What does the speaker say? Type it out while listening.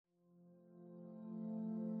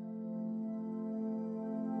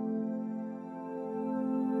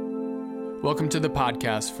Welcome to the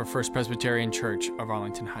podcast for First Presbyterian Church of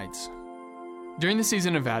Arlington Heights. During the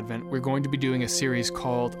season of Advent, we're going to be doing a series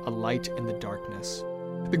called A Light in the Darkness.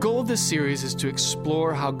 The goal of this series is to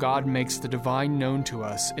explore how God makes the divine known to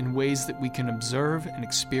us in ways that we can observe and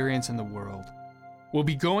experience in the world. We'll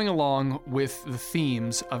be going along with the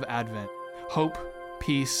themes of Advent: hope,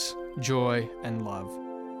 peace, joy, and love.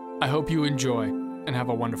 I hope you enjoy and have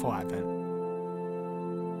a wonderful Advent.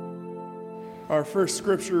 Our first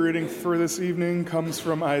scripture reading for this evening comes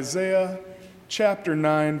from Isaiah chapter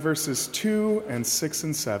 9, verses 2 and 6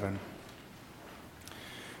 and 7.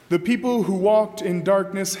 The people who walked in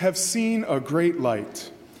darkness have seen a great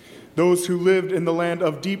light. Those who lived in the land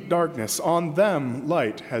of deep darkness, on them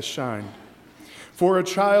light has shined. For a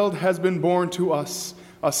child has been born to us,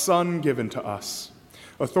 a son given to us.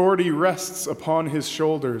 Authority rests upon his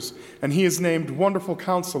shoulders, and he is named Wonderful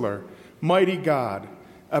Counselor, Mighty God,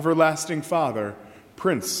 Everlasting Father,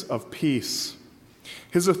 Prince of Peace.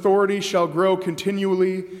 His authority shall grow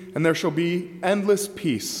continually, and there shall be endless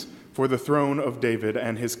peace for the throne of David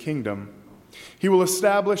and his kingdom. He will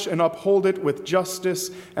establish and uphold it with justice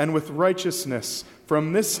and with righteousness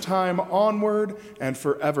from this time onward and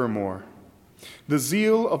forevermore. The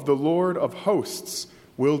zeal of the Lord of hosts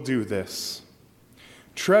will do this.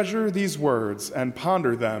 Treasure these words and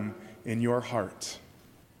ponder them in your heart.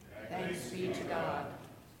 Thanks be to God.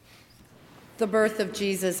 The birth of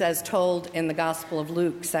Jesus as told in the Gospel of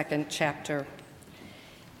Luke, 2nd chapter.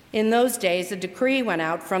 In those days, a decree went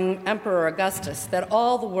out from Emperor Augustus that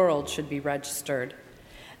all the world should be registered.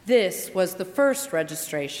 This was the first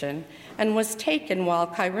registration and was taken while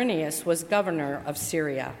Quirinius was governor of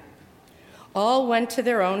Syria. All went to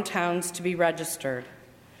their own towns to be registered.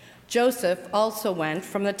 Joseph also went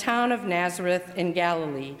from the town of Nazareth in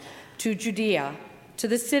Galilee to Judea, to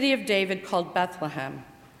the city of David called Bethlehem,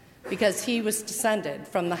 because he was descended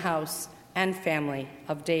from the house and family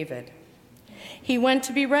of David. He went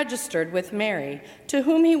to be registered with Mary, to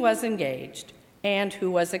whom he was engaged, and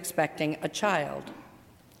who was expecting a child.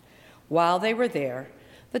 While they were there,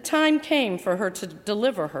 the time came for her to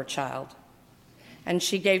deliver her child, and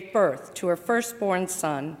she gave birth to her firstborn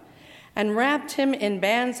son, and wrapped him in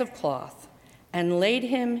bands of cloth, and laid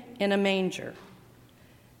him in a manger,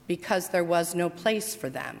 because there was no place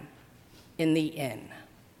for them in the inn.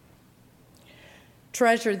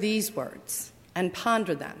 Treasure these words and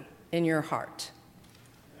ponder them in your heart.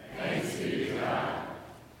 Thanks be to God.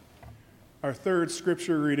 Our third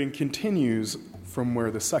scripture reading continues from where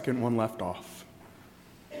the second one left off.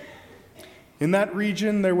 In that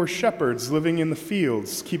region there were shepherds living in the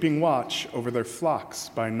fields, keeping watch over their flocks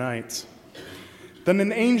by night. Then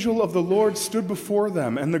an angel of the Lord stood before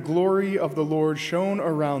them, and the glory of the Lord shone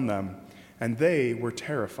around them, and they were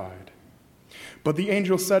terrified. But the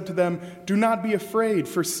angel said to them, "Do not be afraid,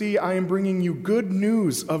 for see, I am bringing you good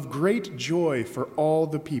news of great joy for all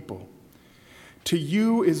the people. To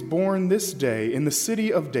you is born this day in the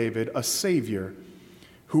city of David a Savior,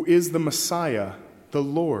 who is the Messiah, the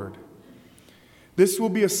Lord. This will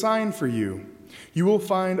be a sign for you. You will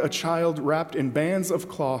find a child wrapped in bands of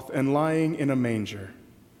cloth and lying in a manger."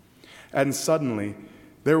 And suddenly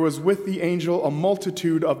there was with the angel a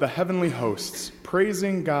multitude of the heavenly hosts,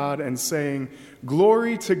 praising God and saying,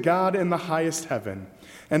 "Glory to God in the highest heaven,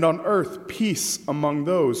 and on earth peace among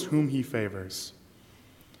those whom he favors."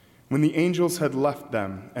 When the angels had left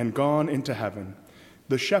them and gone into heaven,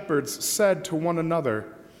 the shepherds said to one another,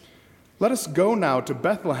 "Let us go now to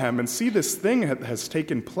Bethlehem and see this thing that has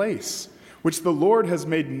taken place, which the Lord has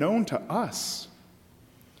made known to us."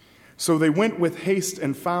 So they went with haste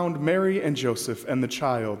and found Mary and Joseph and the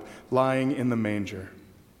child lying in the manger.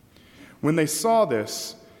 When they saw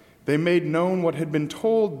this, they made known what had been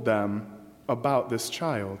told them about this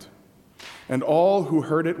child. And all who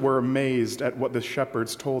heard it were amazed at what the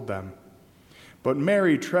shepherds told them. But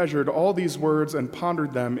Mary treasured all these words and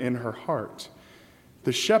pondered them in her heart.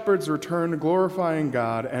 The shepherds returned, glorifying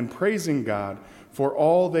God and praising God for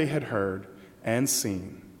all they had heard and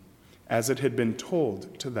seen, as it had been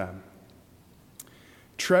told to them.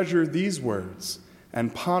 Treasure these words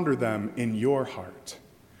and ponder them in your heart.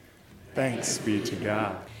 Thanks be to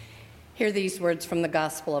God. Hear these words from the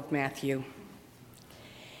Gospel of Matthew.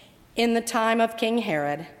 In the time of King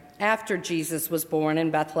Herod, after Jesus was born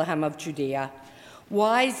in Bethlehem of Judea,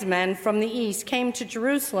 wise men from the east came to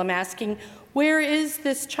Jerusalem asking, "Where is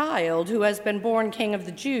this child who has been born King of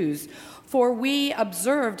the Jews? For we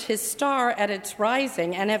observed his star at its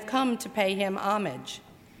rising and have come to pay him homage."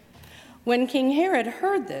 When King Herod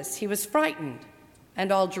heard this, he was frightened,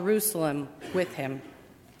 and all Jerusalem with him.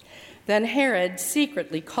 Then Herod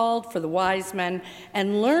secretly called for the wise men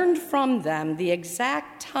and learned from them the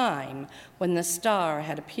exact time when the star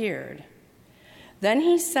had appeared. Then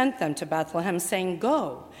he sent them to Bethlehem, saying,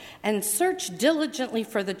 "Go and search diligently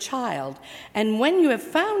for the child, and when you have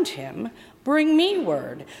found him, bring me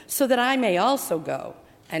word, so that I may also go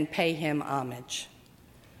and pay him homage."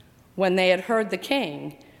 When they had heard the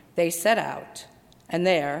king, they set out, and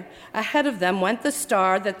there, ahead of them, went the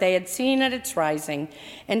star that they had seen at its rising,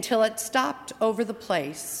 until it stopped over the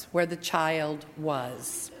place where the child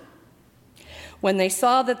was. When they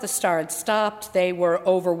saw that the star had stopped, they were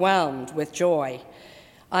overwhelmed with joy.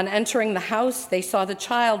 On entering the house, they saw the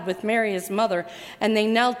child with Mary, his mother, and they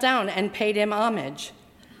knelt down and paid him homage.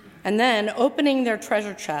 And then, opening their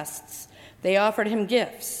treasure chests, they offered him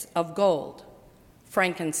gifts of gold,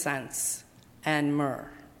 frankincense, and myrrh.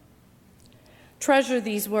 Treasure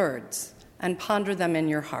these words and ponder them in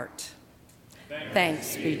your heart.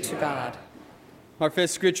 Thanks be to God. Our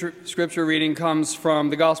fifth scripture reading comes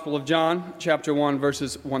from the Gospel of John, chapter 1,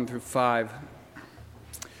 verses 1 through 5.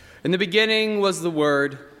 In the beginning was the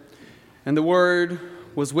Word, and the Word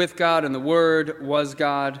was with God, and the Word was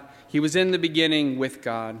God. He was in the beginning with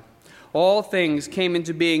God. All things came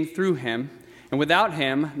into being through him, and without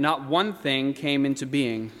him not one thing came into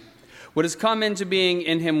being. What has come into being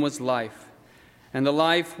in him was life, and the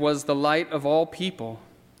life was the light of all people.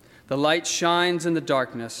 The light shines in the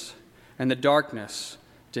darkness, and the darkness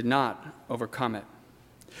did not overcome it.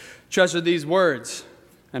 Treasure these words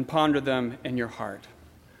and ponder them in your heart.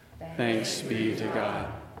 Thanks be to God.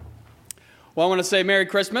 Well, I want to say Merry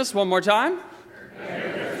Christmas one more time.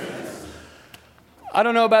 Merry Christmas. I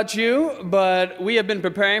don't know about you, but we have been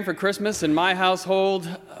preparing for Christmas in my household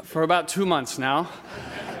for about 2 months now.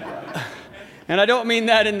 And I don't mean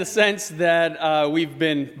that in the sense that we've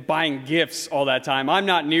been buying gifts all that time. I'm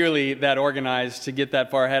not nearly that organized to get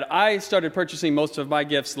that far ahead. I started purchasing most of my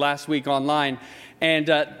gifts last week online, and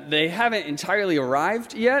they haven't entirely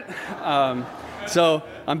arrived yet. So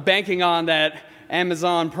I'm banking on that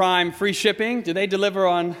Amazon Prime free shipping. Do they deliver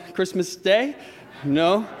on Christmas Day?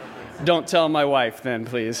 No? Don't tell my wife then,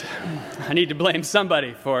 please. I need to blame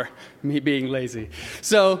somebody for me being lazy.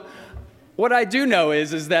 So what I do know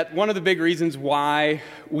is that one of the big reasons why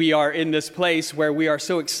we are in this place where we are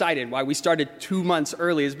so excited, why we started 2 months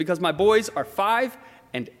early, is because my boys are 5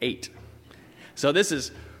 and 8. So this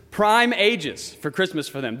is prime ages for Christmas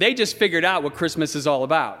for them. They just figured out what Christmas is all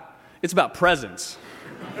about. It's about presents,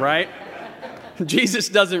 right? Jesus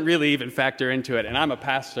doesn't really even factor into it, and I'm a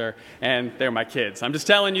pastor, and they're my kids. I'm just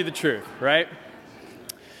telling you the truth, right?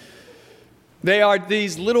 They are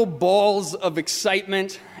these little balls of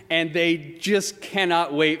excitement, and they just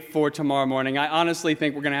cannot wait for tomorrow morning. I honestly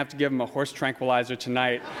think we're going to have to give them a horse tranquilizer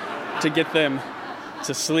tonight to get them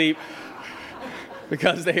to sleep,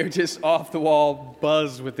 because they are just off the wall,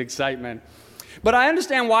 buzzed with excitement. But I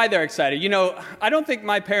understand why they're excited. You know, I don't think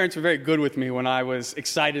my parents were very good with me when I was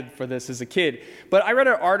excited for this as a kid. But I read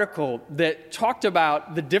an article that talked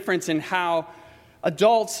about the difference in how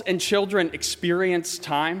adults and children experience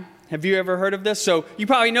time. Have you ever heard of this? So you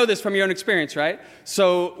probably know this from your own experience, right?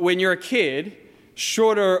 So when you're a kid,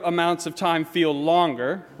 shorter amounts of time feel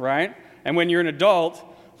longer, right? And when you're an adult,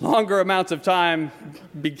 longer amounts of time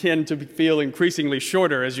begin to feel increasingly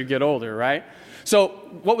shorter as you get older, right? So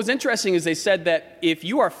what was interesting is they said that if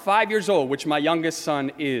you are 5 years old, which my youngest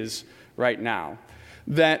son is right now,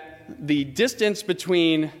 that the distance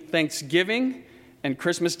between Thanksgiving and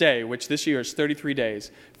Christmas Day, which this year is 33 days,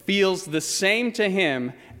 feels the same to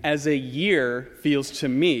him as a year feels to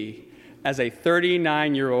me as a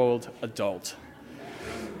 39-year-old adult.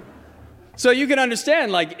 So you can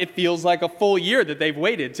understand, like, it feels like a full year that they've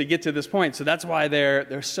waited to get to this point. So that's why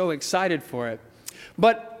they're so excited for it.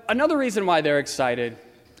 But another reason why they're excited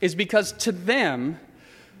is because to them,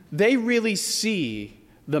 they really see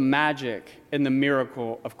the magic and the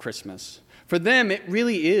miracle of Christmas. For them, it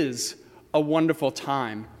really is a wonderful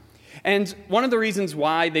time. And one of the reasons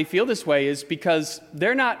why they feel this way is because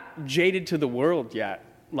they're not jaded to the world yet,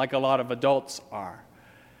 like a lot of adults are.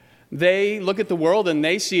 They look at the world and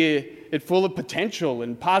they see it full of potential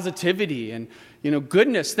and positivity and,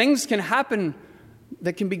 goodness. Things can happen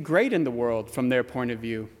that can be great in the world from their point of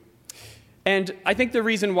view. And I think the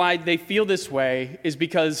reason why they feel this way is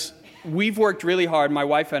because we've worked really hard, my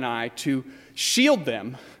wife and I, to shield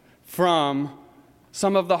them from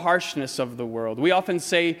some of the harshness of the world. We often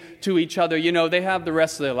say to each other, they have the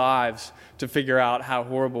rest of their lives to figure out how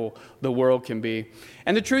horrible the world can be.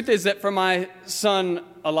 And the truth is that for my son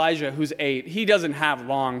Elijah, who's 8, he doesn't have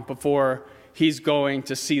long before he's going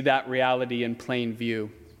to see that reality in plain view.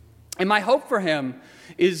 And my hope for him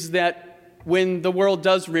is that when the world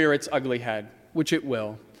does rear its ugly head, which it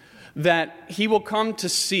will, that he will come to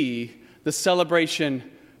see the celebration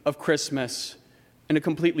of Christmas in a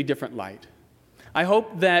completely different light. I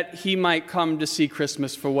hope that he might come to see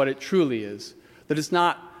Christmas for what it truly is, that it's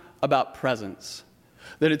not about presents,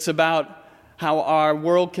 that it's about how our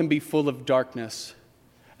world can be full of darkness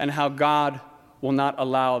and how God will not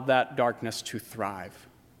allow that darkness to thrive.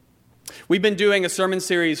 We've been doing a sermon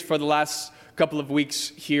series for the last couple of weeks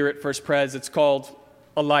here at First Pres. It's called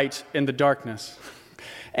A Light in the Darkness.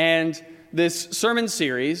 And this sermon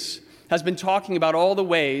series has been talking about all the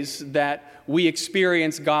ways that we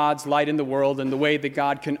experience God's light in the world and the way that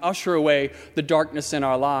God can usher away the darkness in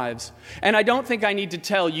our lives. And I don't think I need to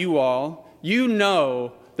tell you all, you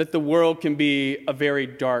know that the world can be a very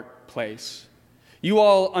dark place. You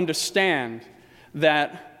all understand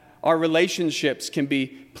that our relationships can be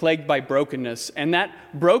plagued by brokenness, and that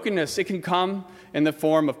brokenness, it can come in the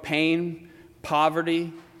form of pain,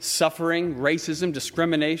 poverty, suffering, racism,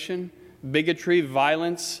 discrimination, bigotry,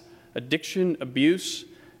 violence, addiction, abuse,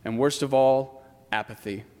 and worst of all,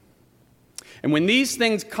 apathy. And when these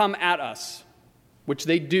things come at us, which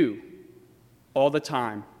they do all the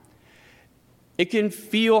time, it can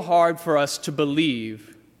feel hard for us to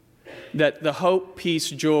believe that the hope, peace,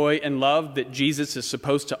 joy, and love that Jesus is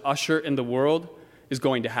supposed to usher in the world is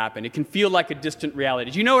going to happen. It can feel like a distant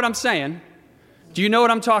reality. Do you know what I'm saying? Do you know what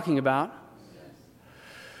I'm talking about?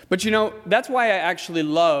 But you know, that's why I actually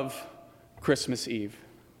love Christmas Eve.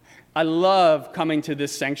 I love coming to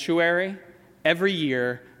this sanctuary every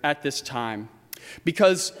year at this time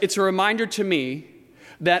because it's a reminder to me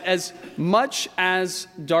that as much as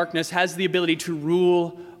darkness has the ability to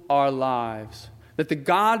rule our lives, that the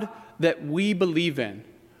God that we believe in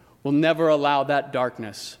will never allow that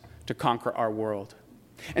darkness to conquer our world.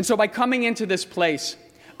 And so by coming into this place,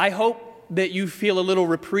 I hope that you feel a little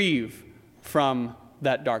reprieve from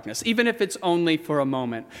that darkness, even if it's only for a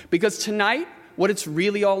moment. Because tonight, what it's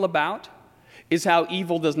really all about is how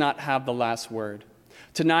evil does not have the last word.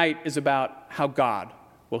 Tonight is about how God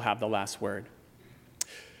will have the last word.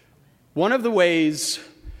 One of the ways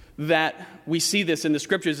that we see this in the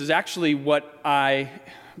scriptures is actually what I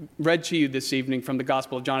read to you this evening from the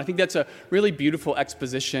Gospel of John. I think that's a really beautiful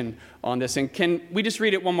exposition on this. And can we just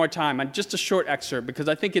read it one more time? Just a short excerpt, because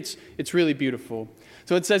I think it's really beautiful.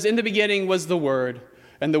 So it says, "In the beginning was the Word,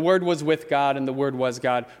 and the Word was with God, and the Word was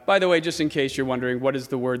God." By the way, just in case you're wondering, what is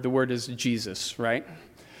the Word? The Word is Jesus, right?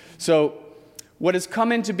 So what has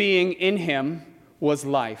come into being in him was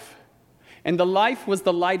life. And the life was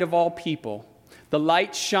the light of all people. The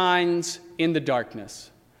light shines in the darkness,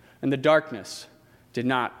 and the darkness did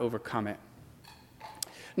not overcome it.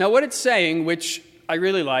 Now, what it's saying, which I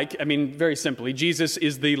really like, very simply, Jesus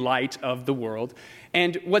is the light of the world.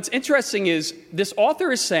 And what's interesting is this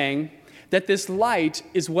author is saying that this light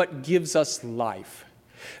is what gives us life.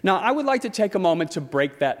 Now, I would like to take a moment to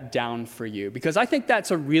break that down for you, because I think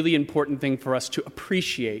that's a really important thing for us to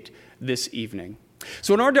appreciate this evening.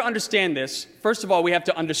 So in order to understand this, first of all, we have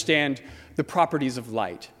to understand the properties of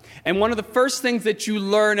light. And one of the first things that you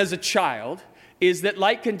learn as a child is that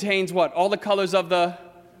light contains what? All the colors of the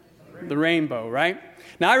rainbow, right?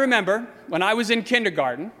 Now, I remember when I was in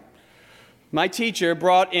kindergarten, my teacher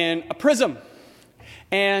brought in a prism.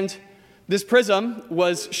 And this prism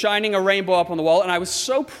was shining a rainbow up on the wall, and I was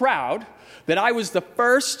so proud that I was the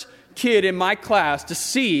first kid in my class to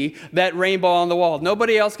see that rainbow on the wall.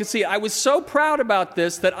 Nobody else could see it. I was so proud about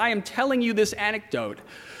this that I am telling you this anecdote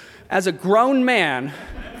as a grown man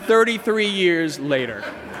 33 years later.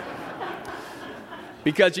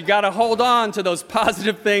 Because you got to hold on to those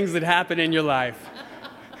positive things that happen in your life.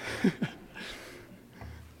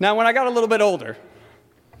 Now, when I got a little bit older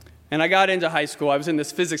and I got into high school, I was in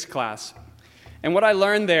this physics class. And what I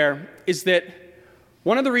learned there is that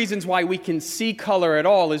one of the reasons why we can see color at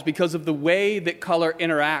all is because of the way that color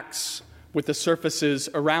interacts with the surfaces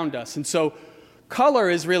around us. And so color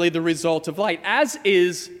is really the result of light, as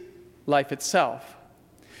is life itself.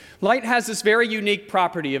 Light has this very unique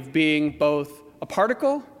property of being both a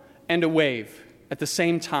particle and a wave at the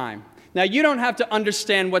same time. Now, you don't have to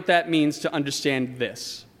understand what that means to understand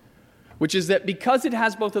this, which is that because it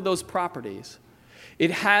has both of those properties, it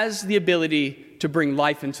has the ability to bring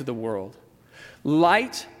life into the world.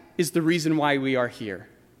 Light is the reason why we are here.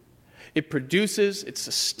 It produces, it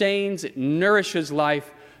sustains, it nourishes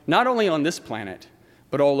life, not only on this planet,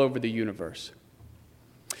 but all over the universe.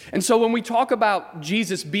 And so when we talk about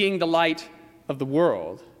Jesus being the light of the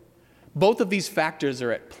world, both of these factors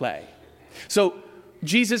are at play. So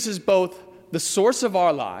Jesus is both the source of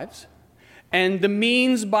our lives and the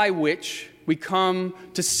means by which we come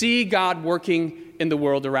to see God working in the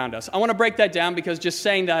world around us. I want to break that down because just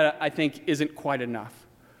saying that, I think, isn't quite enough.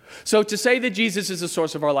 So to say that Jesus is the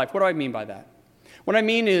source of our life, what do I mean by that? What I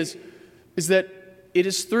mean is that it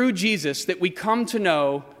is through Jesus that we come to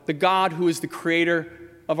know the God who is the creator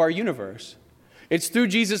of our universe. It's through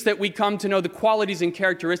Jesus that we come to know the qualities and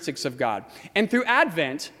characteristics of God. And through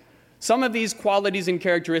Advent, some of these qualities and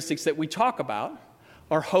characteristics that we talk about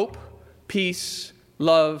are hope, peace,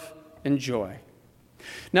 love, and joy.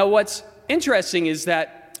 Now, what's interesting is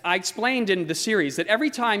that I explained in the series that every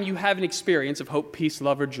time you have an experience of hope, peace,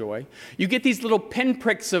 love, or joy, you get these little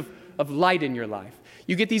pinpricks of light in your life.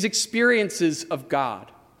 You get these experiences of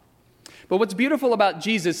God. But what's beautiful about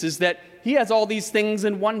Jesus is that he has all these things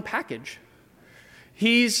in one package.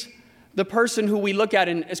 He's the person who we look at,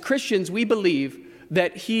 and as Christians, we believe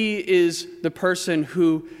that he is the person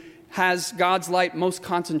who has God's light most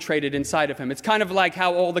concentrated inside of him. It's kind of like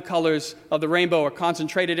how all the colors of the rainbow are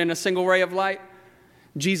concentrated in a single ray of light.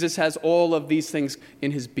 Jesus has all of these things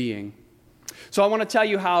in his being. So I want to tell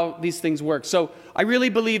you how these things work. So I really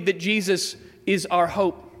believe that Jesus is our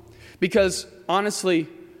hope because, honestly,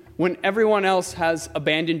 when everyone else has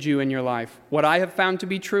abandoned you in your life, what I have found to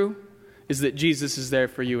be true is that Jesus is there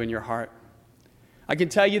for you in your heart. I can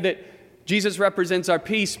tell you that Jesus represents our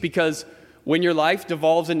peace because when your life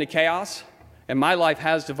devolves into chaos, and my life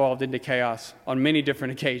has devolved into chaos on many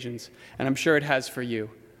different occasions, and I'm sure it has for you,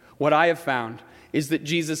 what I have found is that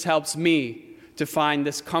Jesus helps me to find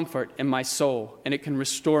this comfort in my soul, and it can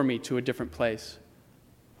restore me to a different place.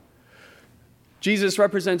 Jesus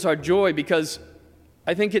represents our joy because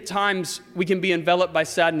I think at times we can be enveloped by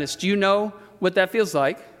sadness. Do you know what that feels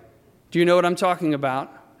like? Do you know what I'm talking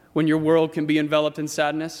about when your world can be enveloped in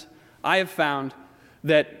sadness? I have found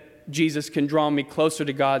that Jesus can draw me closer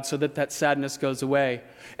to God so that that sadness goes away.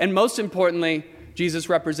 And most importantly, Jesus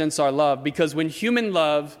represents our love because when human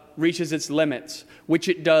love reaches its limits, which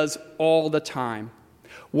it does all the time,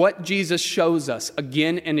 what Jesus shows us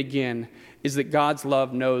again and again is that God's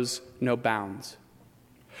love knows no bounds.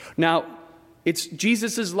 Now, it's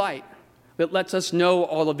Jesus' light that lets us know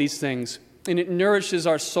all of these things, and it nourishes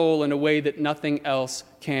our soul in a way that nothing else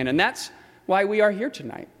can. And that's why we are here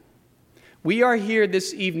tonight. We are here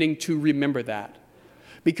this evening to remember that.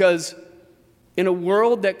 Because in a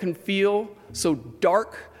world that can feel so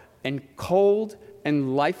dark and cold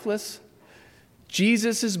and lifeless,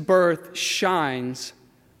 Jesus' birth shines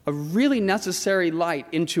a really necessary light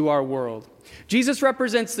into our world. Jesus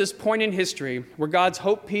represents this point in history where God's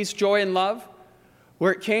hope, peace, joy, and love,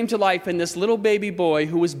 where it came to life in this little baby boy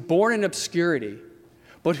who was born in obscurity,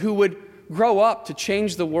 but who would grow up to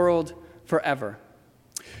change the world forever.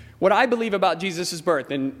 What I believe about Jesus'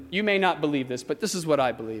 birth, and you may not believe this, but this is what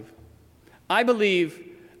I believe. I believe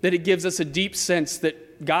that it gives us a deep sense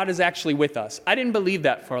that God is actually with us. I didn't believe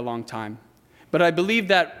that for a long time, but I believe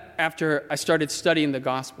that after I started studying the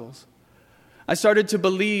Gospels. I started to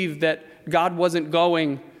believe that God wasn't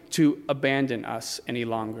going to abandon us any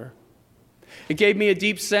longer. It gave me a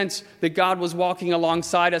deep sense that God was walking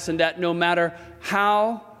alongside us and that no matter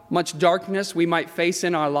how much darkness we might face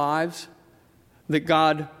in our lives, that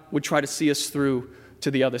God would try to see us through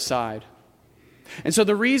to the other side. And so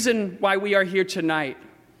the reason why we are here tonight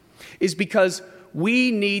is because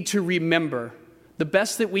we need to remember the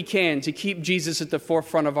best that we can to keep Jesus at the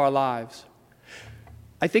forefront of our lives.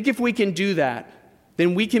 I think if we can do that,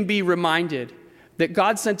 then we can be reminded that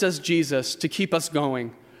God sent us Jesus to keep us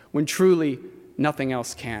going when truly nothing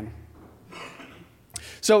else can.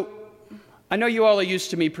 So, I know you all are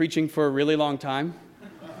used to me preaching for a really long time,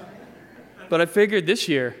 but I figured this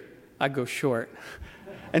year I'd go short.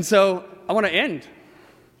 And so I want to end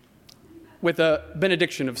with a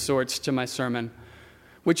benediction of sorts to my sermon,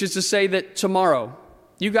 which is to say that tomorrow,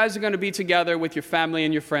 you guys are going to be together with your family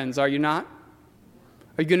and your friends, are you not?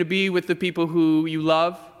 Are you going to be with the people who you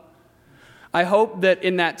love? I hope that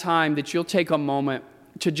in that time that you'll take a moment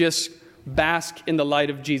to just bask in the light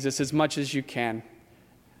of Jesus as much as you can.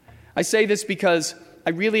 I say this because I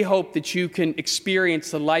really hope that you can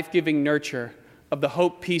experience the life-giving nurture of the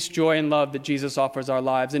hope, peace, joy, and love that Jesus offers our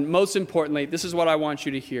lives. And most importantly, this is what I want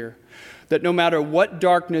you to hear, that no matter what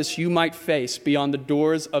darkness you might face beyond the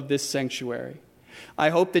doors of this sanctuary, I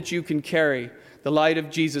hope that you can carry the light of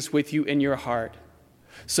Jesus with you in your heart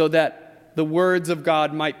so that the words of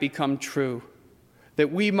God might become true,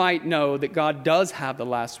 that we might know that God does have the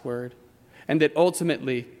last word, and that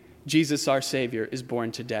ultimately Jesus, our Savior, is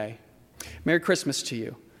born today. Merry Christmas to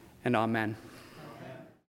you, and amen.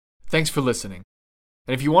 Thanks for listening.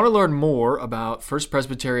 And if you want to learn more about First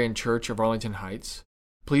Presbyterian Church of Arlington Heights,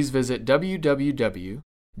 please visit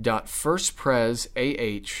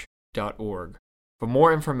www.firstpresah.org. For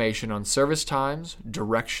more information on service times,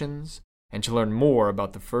 directions, and to learn more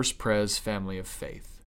about the First Pres family of faith.